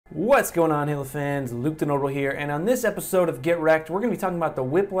What's going on, Halo fans? Luke TheNotable here, and on this episode of Get REQ'T, we're going to be talking about the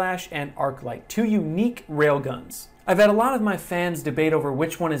Whiplash and ArcLight, two unique railguns. I've had a lot of my fans debate over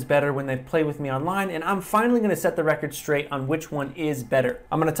which one is better when they play with me online, and I'm finally going to set the record straight on which one is better.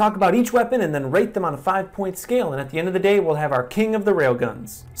 I'm going to talk about each weapon and then rate them on a 5-point scale, and at the end of the day, we'll have our king of the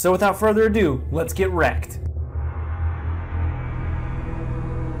railguns. So without further ado, let's get wrecked.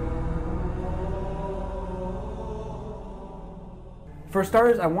 For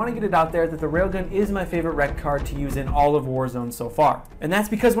starters, I want to get it out there that the railgun is my favorite rec card to use in all of Warzone so far. And that's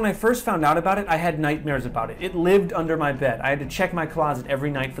because when I first found out about it, I had nightmares about it. It lived under my bed. I had to check my closet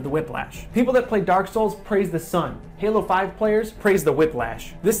every night for the Whiplash. People that play Dark Souls praise the sun. Halo 5 players praise the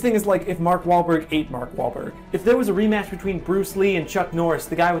Whiplash. This thing is like if Mark Wahlberg ate Mark Wahlberg. If there was a rematch between Bruce Lee and Chuck Norris,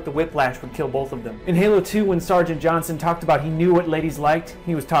 the guy with the Whiplash would kill both of them. In Halo 2, when Sergeant Johnson talked about he knew what ladies liked,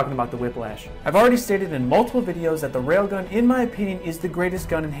 he was talking about the Whiplash. I've already stated in multiple videos that the railgun, in my opinion, is the greatest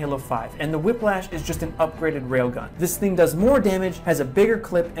gun in Halo 5, and the Whiplash is just an upgraded railgun. This thing does more damage, has a bigger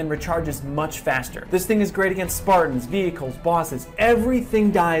clip, and recharges much faster. This thing is great against Spartans, vehicles, bosses. Everything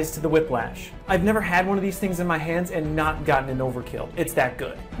dies to the Whiplash. I've never had one of these things in my hands and not gotten an overkill. It's that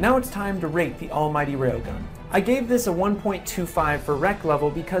good. Now it's time to rate the almighty railgun. I gave this a 1.25 for rec level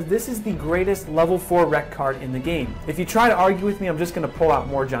because this is the greatest level 4 rec card in the game. If you try to argue with me, I'm just going to pull out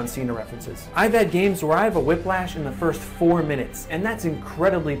more John Cena references. I've had games where I have a Whiplash in the first 4 minutes, and that's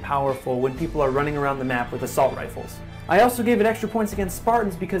incredibly powerful when people are running around the map with assault rifles. I also gave it extra points against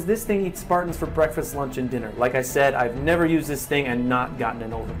Spartans because this thing eats Spartans for breakfast, lunch, and dinner. Like I said, I've never used this thing and not gotten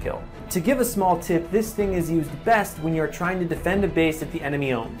an overkill. To give a small tip, this thing is used best when you're trying to defend a base that the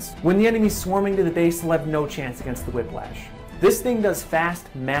enemy owns. When the enemy's swarming to the base, they'll have no chance against the Whiplash. This thing does fast,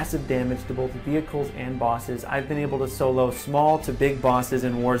 massive damage to both vehicles and bosses. I've been able to solo small to big bosses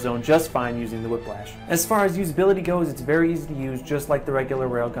in Warzone just fine using the Whiplash. As far as usability goes, it's very easy to use, just like the regular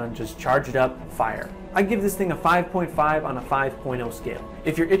railgun. Just charge it up, fire. I give this thing a 5.5 on a 5.0 scale.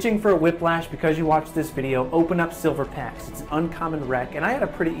 If you're itching for a Whiplash because you watched this video, open up Silver Packs. It's an uncommon rec, and I had a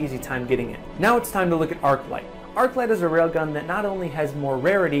pretty easy time getting it. Now it's time to look at ArcLight. ArcLight is a railgun that not only has more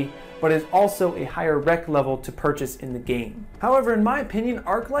rarity, but is also a higher rec level to purchase in the game. However, in my opinion,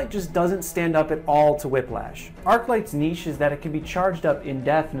 ArcLight just doesn't stand up at all to Whiplash. ArcLight's niche is that it can be charged up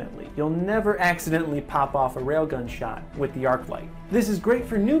indefinitely. You'll never accidentally pop off a railgun shot with the ArcLight. This is great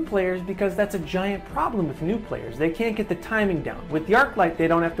for new players because that's a giant problem with new players. They can't get the timing down. With the ArcLight, they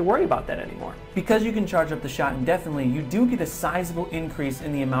don't have to worry about that anymore. Because you can charge up the shot indefinitely, you do get a sizable increase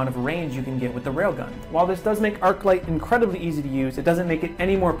in the amount of range you can get with the railgun. While this does make ArcLight incredibly easy to use, it doesn't make it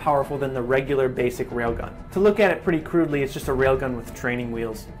any more powerful than the regular basic railgun. To look at it pretty crudely, it's just a railgun with training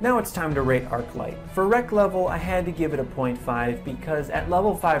wheels. Now it's time to rate ArcLight. For rec level, I had to give it a 0.5 because at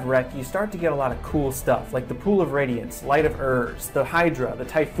level 5 rec, you start to get a lot of cool stuff like the Pool of Radiance, Light of Urs, the Hydra, the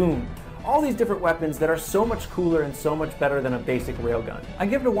Typhoon. All these different weapons that are so much cooler and so much better than a basic railgun. I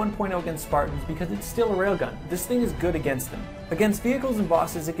give it a 1.0 against Spartans because it's still a railgun. This thing is good against them. Against vehicles and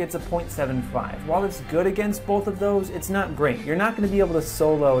bosses, it gets a 0.75. While it's good against both of those, it's not great. You're not going to be able to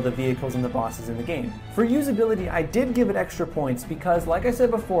solo the vehicles and the bosses in the game. For usability, I did give it extra points because, like I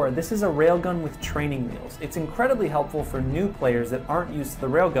said before, this is a railgun with training wheels. It's incredibly helpful for new players that aren't used to the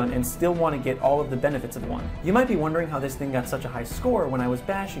railgun and still want to get all of the benefits of one. You might be wondering how this thing got such a high score when I was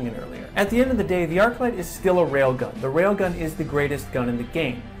bashing it earlier. At the end of the day, the ArcLight is still a railgun. The railgun is the greatest gun in the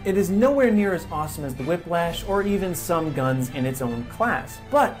game. It is nowhere near as awesome as the Whiplash or even some guns in its own class,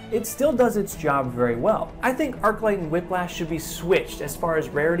 but it still does its job very well. I think ArcLight and Whiplash should be switched as far as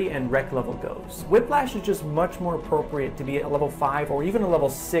rarity and rec level goes. Whiplash is just much more appropriate to be at level 5 or even a level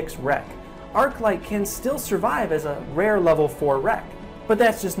 6 rec. ArcLight can still survive as a rare level 4 rec. But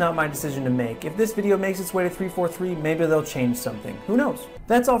that's just not my decision to make. If this video makes its way to 343, maybe they'll change something. Who knows?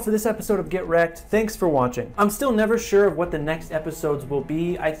 That's all for this episode of Get REQ'T. Thanks for watching. I'm still never sure of what the next episodes will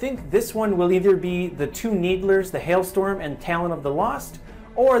be. I think this one will either be the 2 Needlers, the Hailstorm and Talon of the Lost,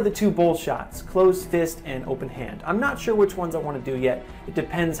 or the 2 bull shots, Closed Fist and Open Hand. I'm not sure which ones I want to do yet. It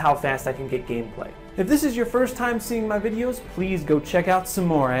depends how fast I can get gameplay. If this is your first time seeing my videos, please go check out some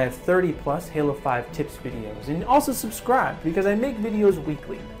more. I have 30 plus Halo 5 tips videos, and also subscribe because I make videos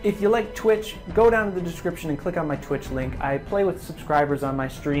weekly. If you like Twitch, go down to the description and click on my Twitch link. I play with subscribers on my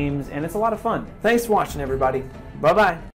streams and it's a lot of fun. Thanks for watching, everybody. Bye bye.